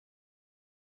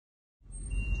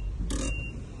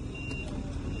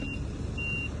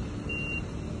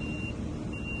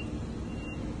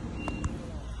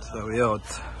So we out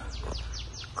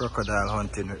crocodile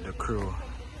hunting with the crew.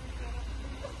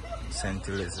 St.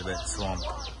 Elizabeth Swamp.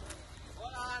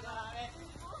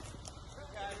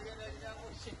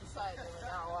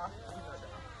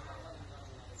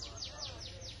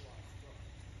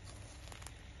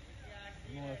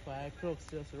 No, if I crooks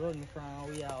just run from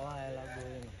we a while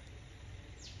ago.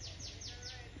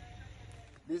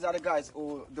 These are the guys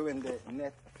who doing the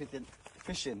net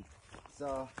fishing.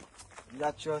 So you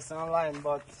got trust online,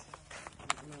 but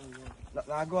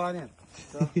not go on in.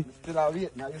 So you still are waiting.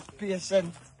 Now you're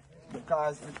patient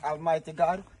because with Almighty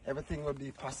God, everything will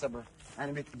be possible.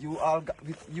 And with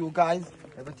you guys,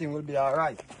 everything will be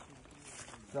alright.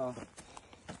 So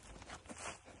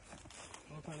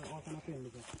what kind of pen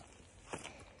is it?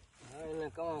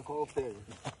 Come on, cold pen.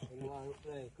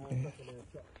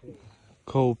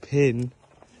 Cold pin.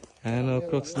 I know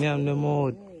crooks name the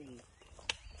mode.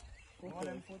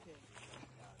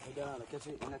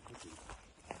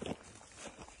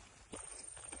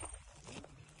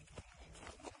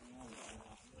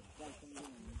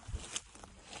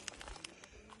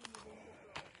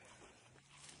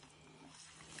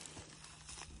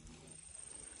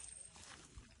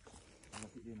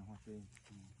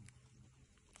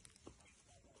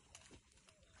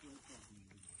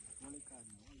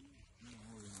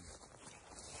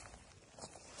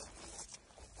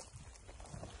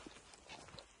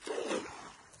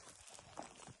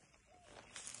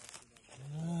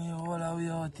 What are we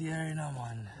out here now,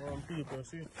 man? People,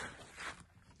 see?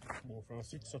 Well, from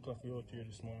 6 o'clock we out here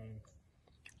this morning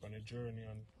on a journey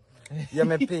and yeah,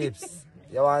 my peeps.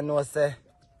 You wanna know, say,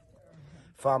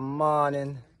 from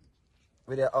morning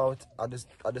we they out, I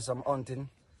do some hunting,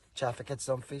 try to catch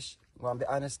some fish. I'm gonna be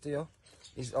honest to you,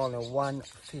 it's only one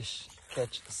fish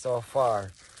catch so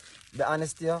far. Be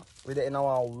honest to you, we're in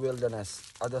our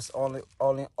wilderness. I just only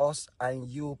us and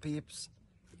you peeps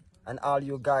and all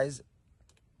you guys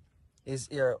is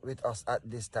here with us at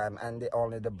this time, and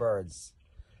only the birds.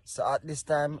 So at this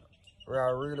time we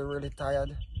are really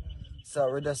tired.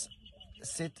 So we just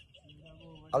sit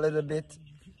a little bit,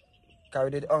 because we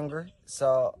did hungry.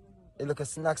 So you look at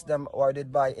snacks them what we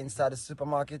did buy inside the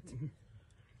supermarket.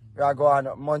 We are going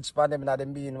to munch for them in the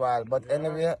meanwhile. But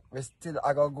anyway, we still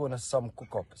are going to go to some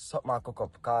something cook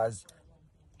up, because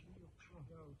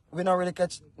we don't really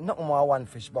catch nothing more one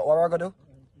fish. But what we're going to do,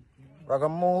 we're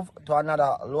going to move to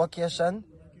another location.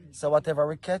 So whatever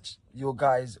we catch, you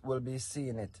guys will be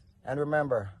seeing it. And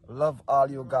remember, love all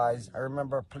you guys. And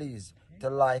remember, please, to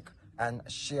like and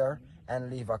share and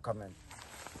leave a comment.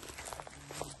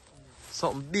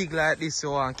 Something big like this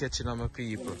you want catching on my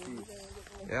people.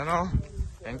 You know?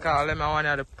 And call them one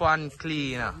of the pond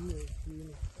cleaner.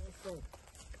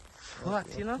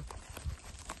 What, you know?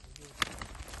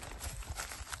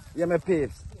 Yeah, my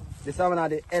peeps. This is one of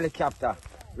the helicopter.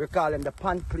 We call him the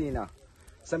pond cleaner.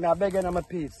 So me a begging on my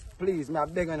peeps. Please, me a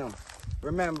begging them.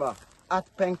 Remember, at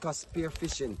Penka spear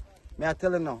fishing. Me a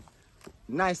telling you,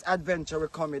 nice adventure will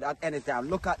come with at any time.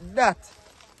 Look at that.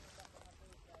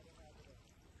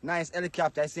 Nice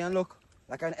helicopter. You see and look?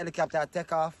 Like an helicopter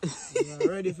take off. Yeah,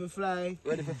 ready for fly.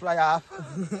 Ready for fly off.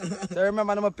 So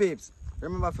remember my peeps.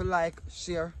 Remember to like,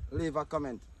 share, leave a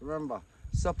comment. Remember,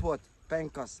 support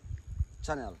Penka's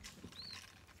channel.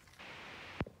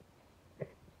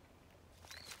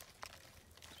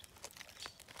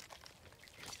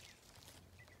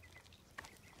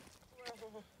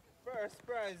 First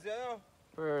prize, you know?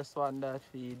 First one that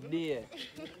feed there.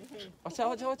 Watch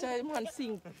out, man,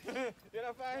 sing. You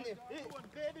don't find it?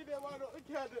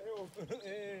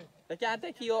 They can't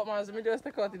take you out, man, so me just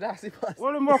take out the dassy pass.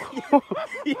 what am I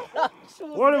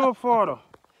for?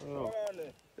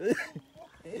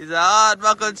 It's a hard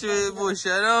back through the bush,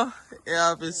 you know? You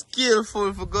have to be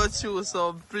skillful to go through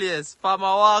some place. Farmer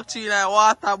walk through like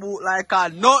water boot like a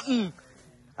nothing.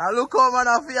 And look how man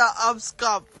have your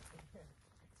abscap.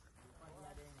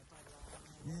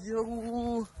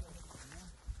 Yo.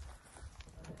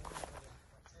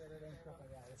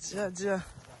 Ja.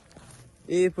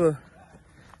 People,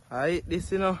 I eat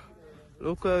this, you know.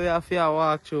 Look where we have to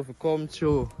walk through to come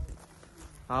through.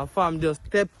 And fam just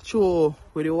step through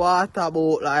with the water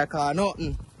boat like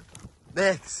nothing.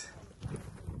 Next.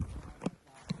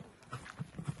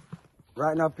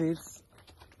 Right now, peeps,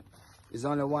 it's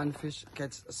only one fish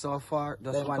catch so far.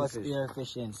 Just one fish. Spear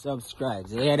fishing, subscribe.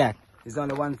 You hear that? It's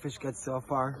only one fish catch so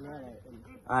far.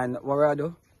 And what we'll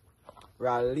do,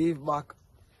 we'll leave back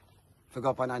to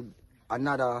go up on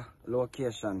another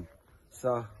location.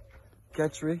 So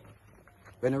catch we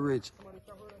when we reach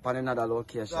on another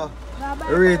location. So,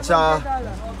 we reach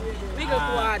Big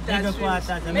up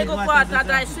water,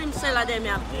 guys, swim cellar them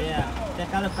here. Yeah,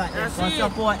 take a look at them,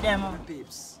 support them.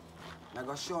 peeps. I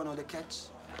go show you the catch.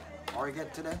 Or we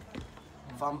get today.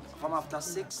 From after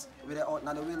 6, we're out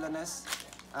in the wilderness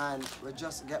and we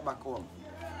just get back home.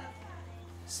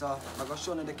 So I'm gonna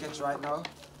show you the catch right now.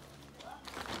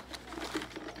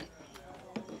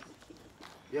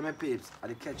 Yeah, my peeps,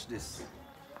 I catch this.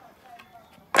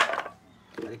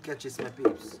 I catch this, my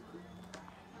peeps.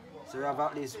 So we have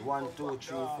at least 1, 2,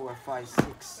 3, 4, 5,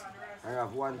 6. I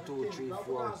have 1, 2, 3,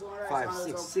 4, 5,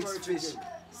 6. 6 fish,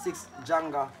 6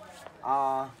 janga,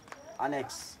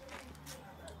 annex.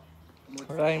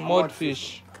 Right,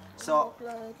 mudfish. So,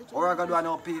 what we're gonna do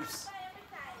now, peeps?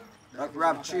 Like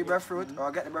grab 3 breadfruit,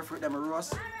 or get the breadfruit them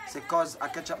roast. Because I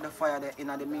catch up the fire there in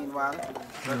the meanwhile.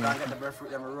 So I can get the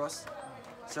breadfruit them roast.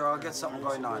 So I'll get something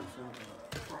going on.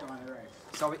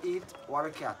 So we eat what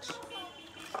we catch.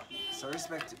 So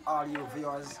respect to all you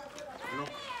viewers. Look,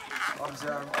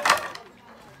 observe.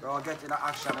 We'll get into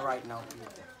action right now.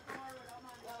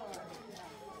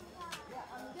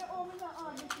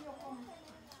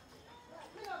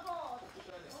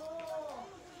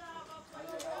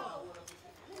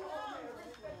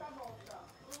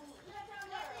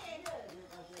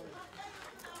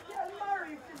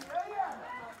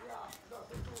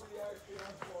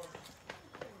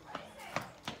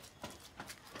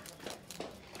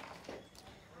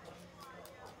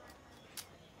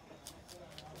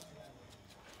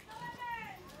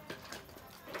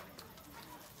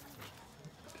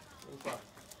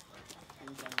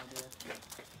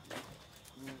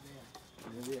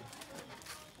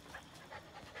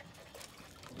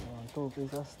 Two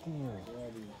pieces of steel.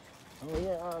 Oh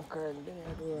yeah, uncle,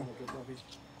 there.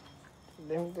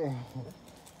 Them there.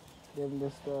 Them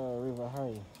just river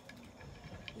high.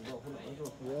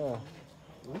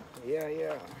 Yeah.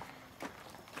 Yeah.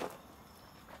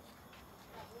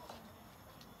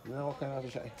 Now what kind of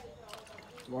fish?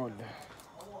 Mud.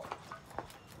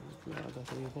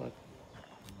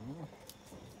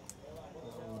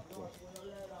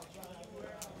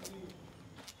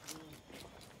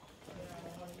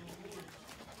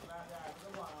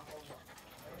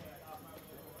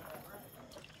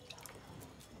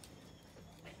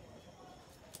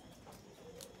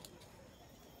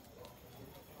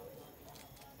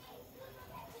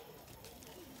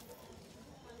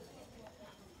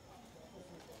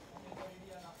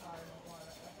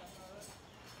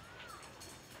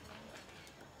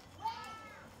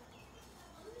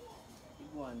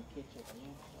 One ketchup,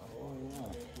 oh yeah.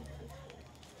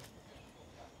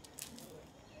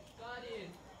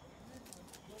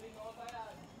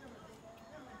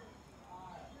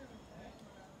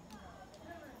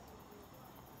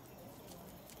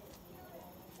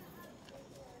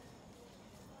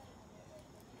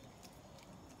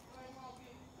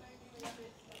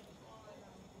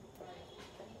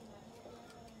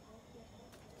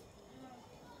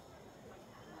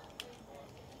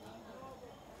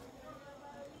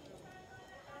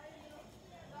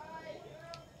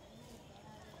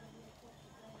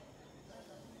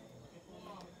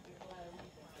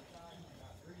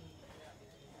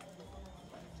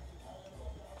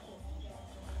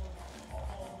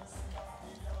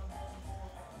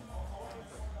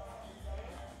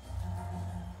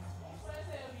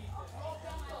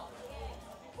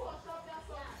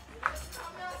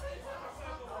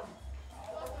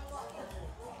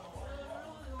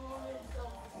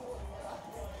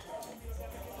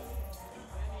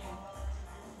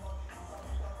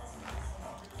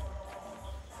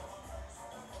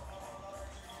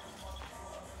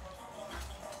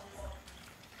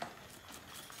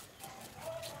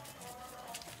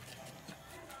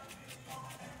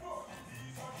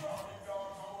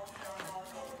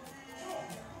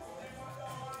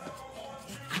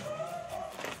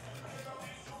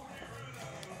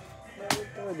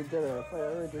 Already get a fire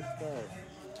already start.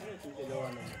 No.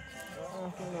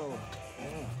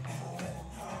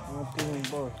 Nothing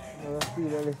but no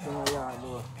steel left in the yard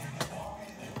though.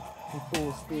 The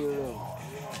full steel them.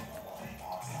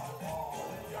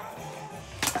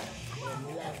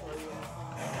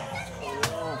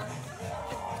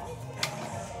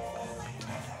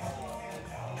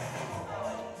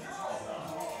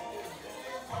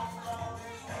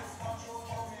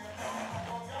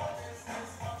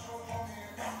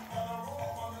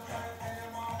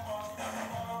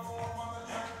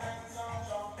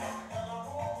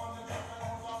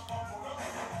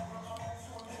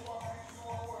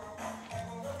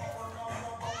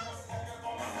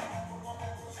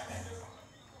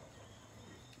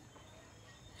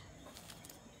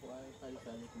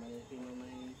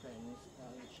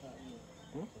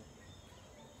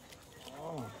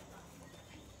 Oh.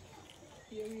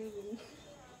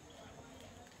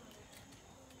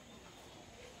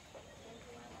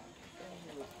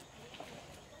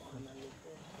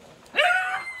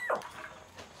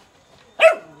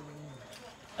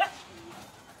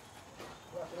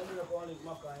 Yeah.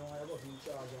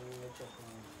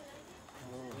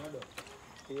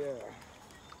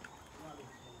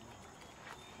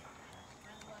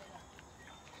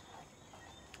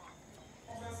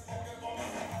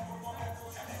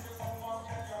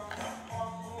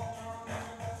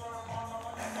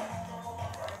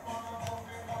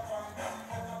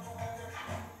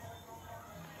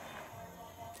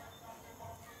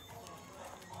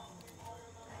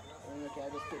 Okay, I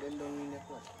just put them down in the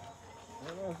pot.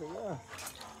 Yeah.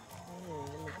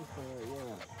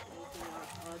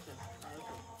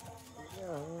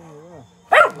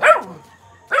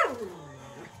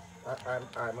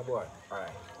 Alright, my boy.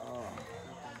 Alright.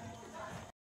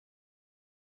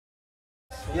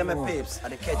 Yeah, my peeps, I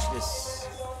catch this.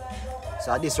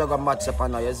 So this we're gonna match up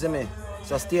on now, you see me?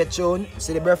 So stay tuned.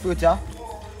 See the breadfruit here?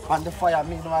 On the fire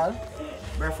meanwhile.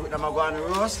 Breadfruit them are going to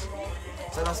roast.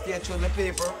 So now stay tuned, my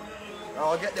people.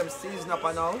 I'll get them seasoned up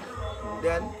and now.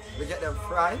 Then we get them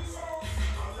fried.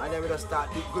 And then we just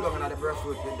start deep good on the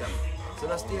breadfruit with them. So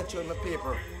now stay tuned, my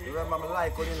people. Remember my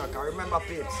like on you know, cause remember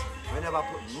peeps, we never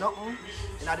put nothing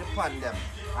in the pan them.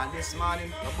 And this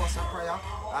morning, the bus of prayer,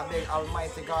 I beg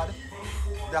Almighty God,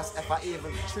 that's if I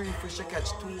even 3 fish to catch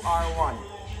 2 or 1.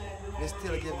 We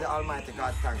still give the Almighty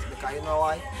God thanks because you know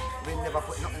why? We never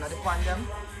put nothing in the pan them.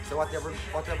 So whatever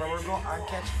we go and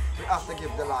catch, we have to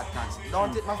give the Lord thanks.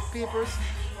 Don't it, my peepers?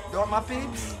 Don't my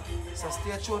peeps? So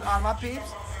stay tuned, all my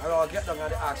peeps, and I'll get them on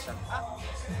the action.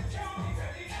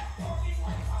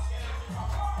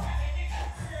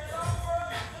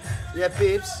 Yeah,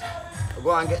 peeps, we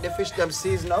go and get the fish them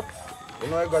seasoned up. You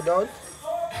know it go down.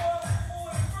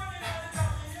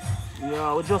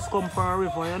 Yeah, we just come from a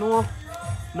river, you know.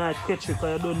 Not catch it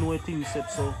because you don't know what things set,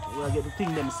 so we gotta get the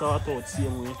thing them sort out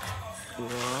same way.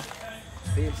 Yeah.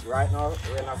 Peeps, right now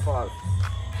we're in a fall.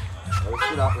 We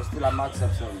still a max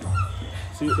up something.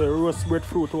 See the roast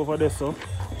breadfruit over there, so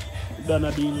done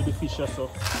a deal with the fish, so.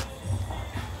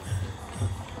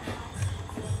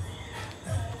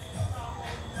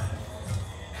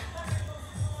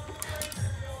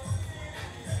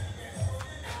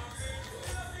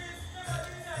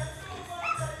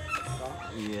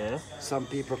 Yeah. Some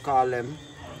people call them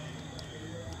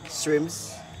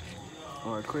shrimps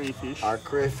Or crayfish. or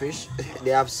crayfish.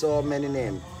 They have so many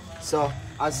names. So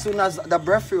as soon as the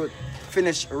breadfruit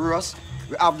finish roast,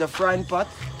 we have the frying pot.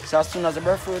 So as soon as the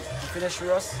breadfruit finish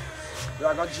roast, we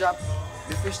are gonna drop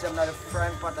the fish them in the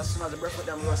frying pot as soon as the breadfruit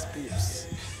them roast, peeps.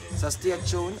 So stay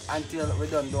tuned until we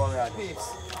done do already.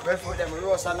 Peeps, breadfruit them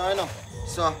roast now, you know.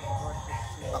 So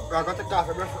we are going to take off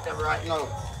the breadfruit them right now.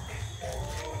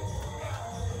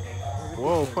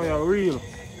 Wow, fire real.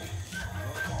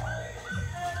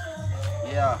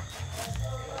 Yeah.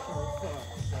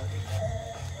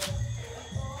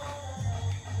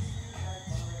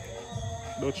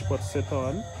 Dutch pot set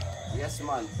on. Yes,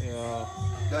 man. Yeah.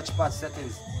 Dutch pot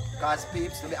settings. Cause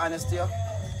peeps, to be honest here,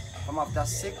 from after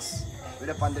 6,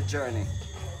 we're up on the journey.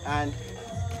 And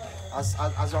as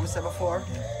I said before,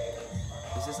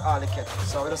 this is all the catch.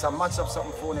 So we just match up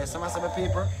something for you. Some of the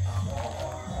people,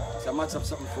 so match up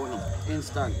something for you.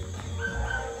 Instant.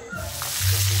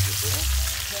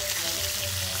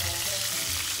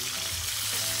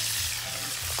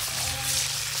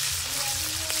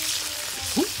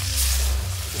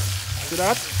 See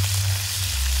that?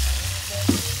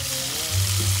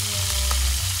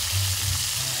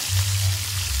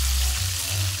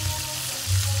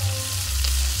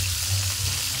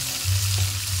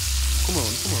 Come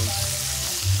on, come on.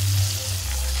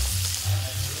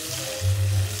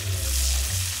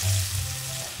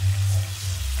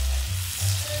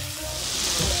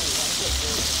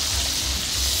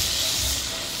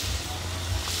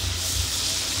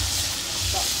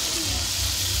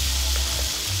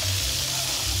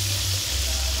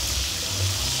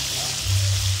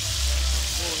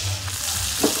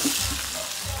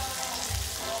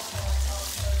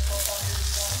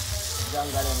 Young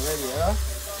got them ready, huh?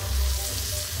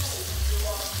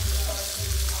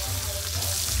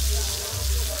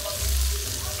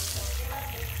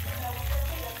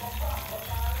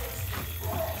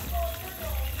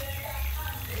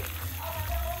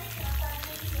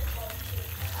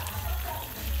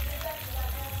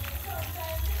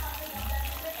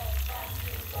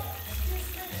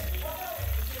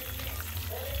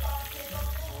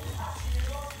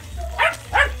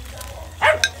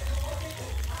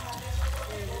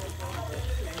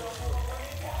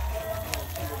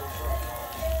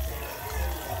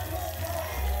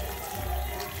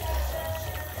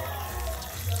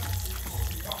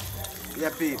 Yeah,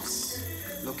 peeps,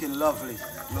 looking lovely,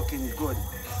 looking good.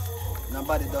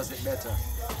 Nobody does it better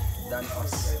than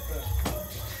us.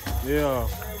 Yeah.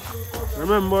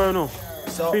 Remember, you know,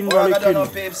 So, finger what I licking, do now,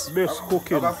 peeps? best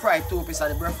cooking. I'm gonna fry 2 pieces of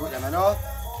the breadfruit them, you know?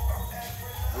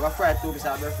 I'm gonna fry 2 pieces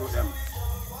of the breadfruit them.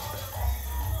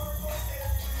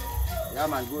 Yeah,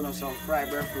 man, go on some fried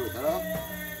breadfruit, you know?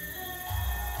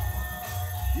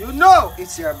 You know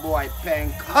it's your boy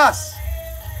Pencas.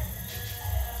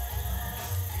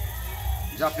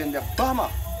 Dropping the bomber.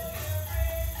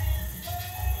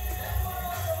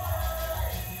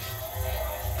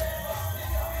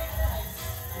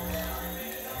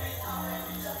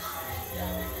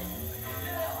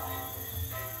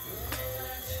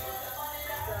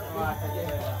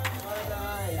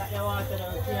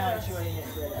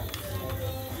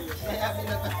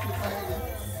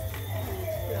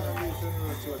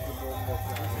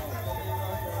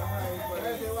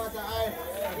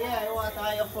 Yeah, you want to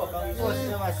hire fuck. I'm supposed to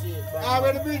never see it. Ah,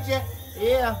 where the bridge, yeah?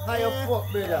 Yeah, hire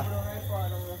fuck, brother.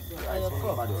 Hire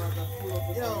fuck.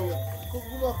 Yo, cook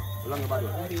up. How long about it?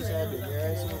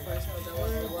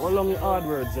 How long the hard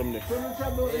words them there? The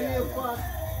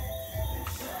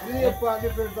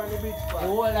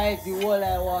whole I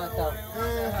want to.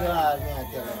 God, me I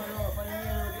tell you.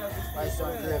 My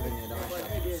son living, you know.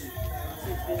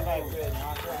 65 grand.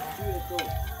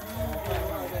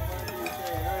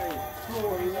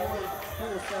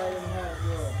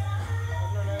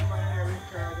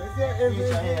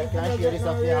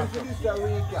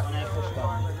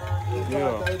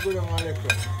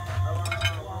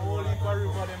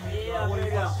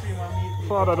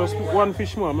 Father, just one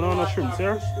fish more. I don't want shrimp,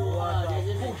 sir.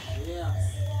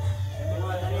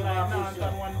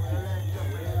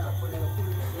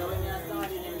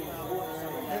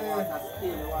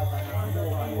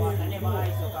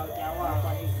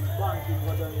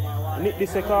 Nick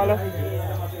this a caller?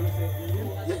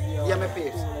 Yeah, my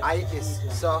peeps. I eat this.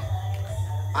 So,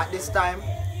 at this time,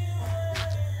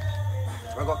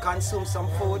 we're going to consume some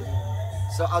food.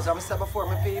 So, as I said before,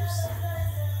 my peeps,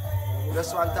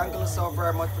 just want to thank you so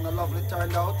very much for the lovely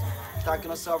turnout. Thank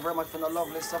you so very much for the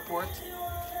lovely support.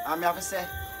 And I have to say,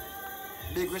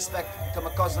 big respect to my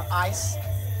cousin Ice,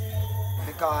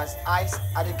 because Ice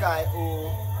are the guy who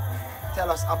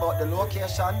tell us about the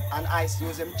location, and Ice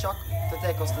use him truck to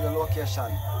take us to the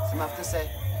location. So I have to say,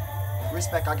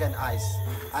 respect again, Ice.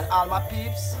 And all my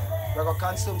peeps, we're going to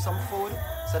consume some food.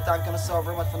 So thank you so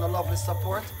very much for the lovely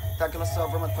support. Thank you so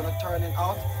very much for the turning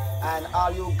out. And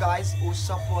all you guys who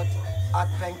support at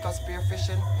Pencas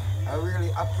Spearfishing, I really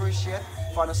appreciate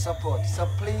for the support. So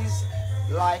please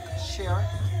like, share,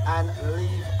 and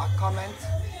leave a comment.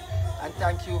 And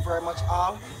thank you very much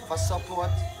all for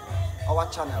support our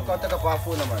channel. Come take up our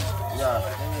phone, man.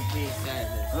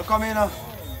 Yeah. You come in now.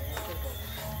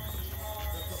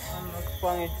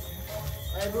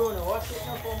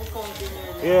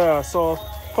 Yeah, so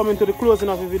coming to the closing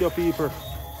of the video, people.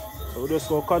 So we just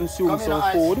go consume some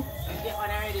food.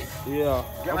 Yeah.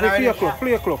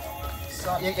 Play o'clock.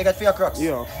 So you get 3 o'clock?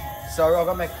 Yeah. So we're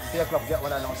gonna make 3 o'clock get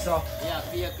one of them. So Yeah,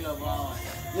 3 o'clock.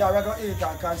 yeah, we're gonna eat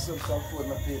and consume some food,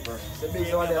 my people. So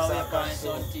big one there, so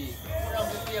consume.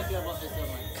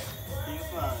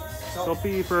 So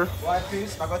people, White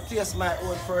piece, I gotta taste my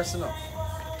own first, you know.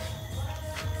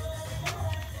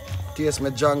 Taste my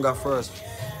Jenga first.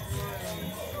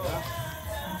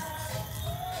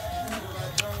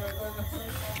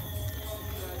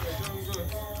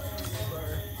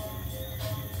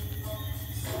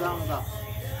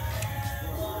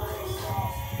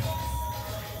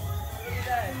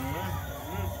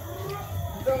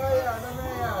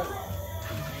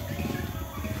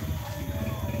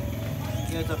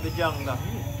 Here's a pajanga.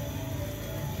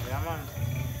 Yeah, man.